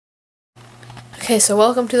Okay, so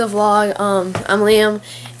welcome to the vlog. I'm Liam,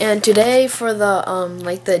 and today for the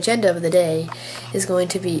the agenda of the day is going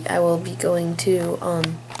to be I will be going to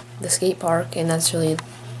the skate park, and that's really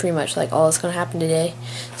pretty much like all that's gonna happen today.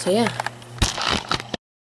 So yeah.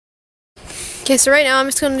 Okay, so right now I'm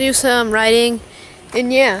just gonna do some riding,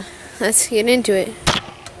 and yeah, let's get into it.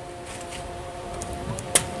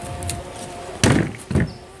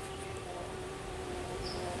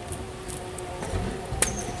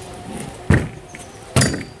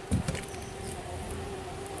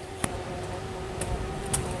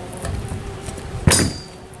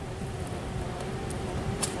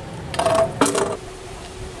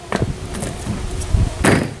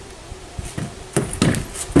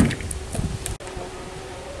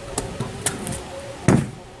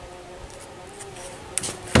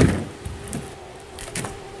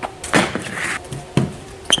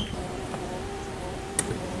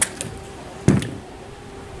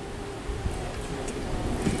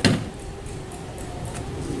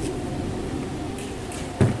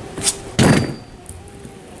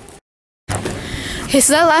 Okay,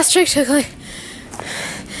 so that last trick took like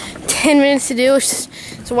 10 minutes to do, which is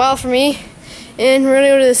a while for me. And we're gonna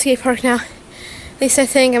go to the skate park now. At least I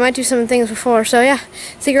think. I might do some things before. So yeah,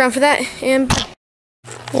 stick around for that. And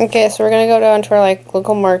okay, so we're gonna go down to our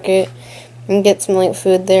local market and get some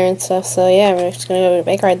food there and stuff. So yeah, we're just gonna go to a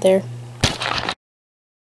bike ride there.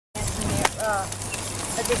 That's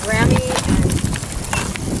Grammy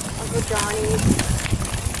and Uncle Johnny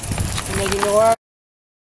and maybe Nora.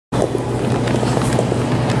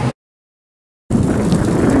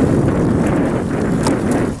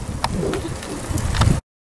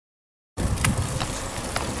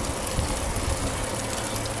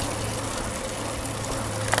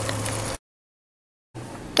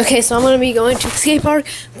 Okay, so I'm going to be going to the skate park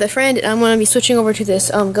with a friend, and I'm going to be switching over to this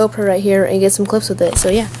GoPro right here and get some clips with it, so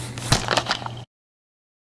yeah.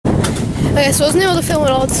 Okay, so I wasn't able to film it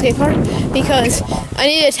all at the skate park because I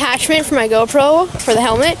need an attachment for my GoPro for the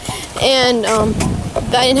helmet, and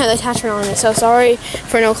I didn't have the attachment on it, so sorry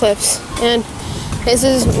for no clips. And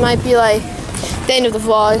this might be like the end of the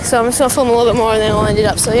vlog, so I'm just going to film a little bit more and then I'll end it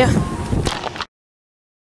up, so yeah.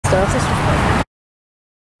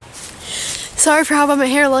 Sorry for how bad my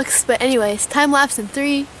hair looks, but anyways, time lapse in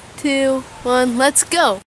 3, 2, 1, let's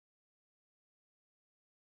go!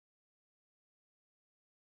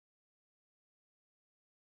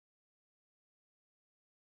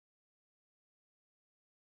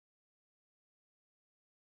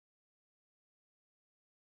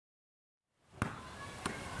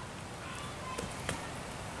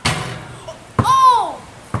 Oh!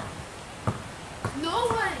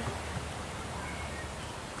 No way!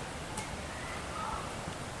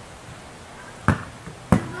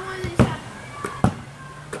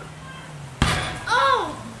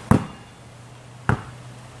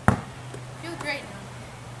 Great now.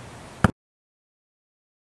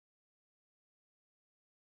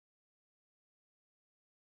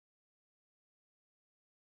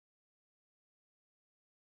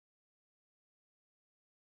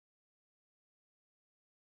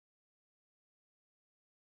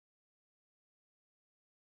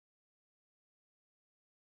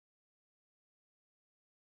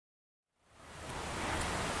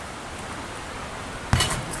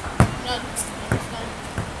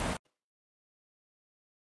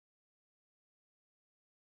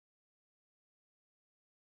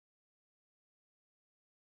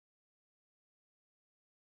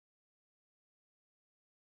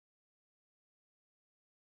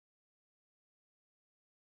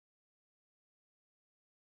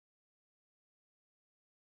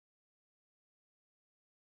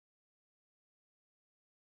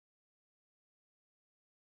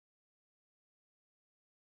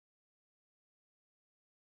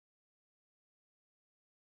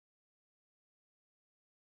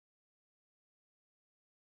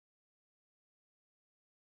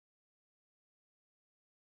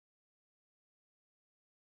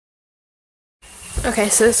 Okay,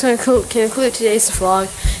 so this is going to conclude today's vlog.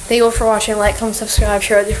 Thank you all for watching. Like, comment, subscribe,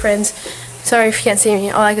 share with your friends. Sorry if you can't see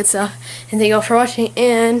me, all that good stuff. And thank you all for watching,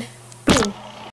 and boom.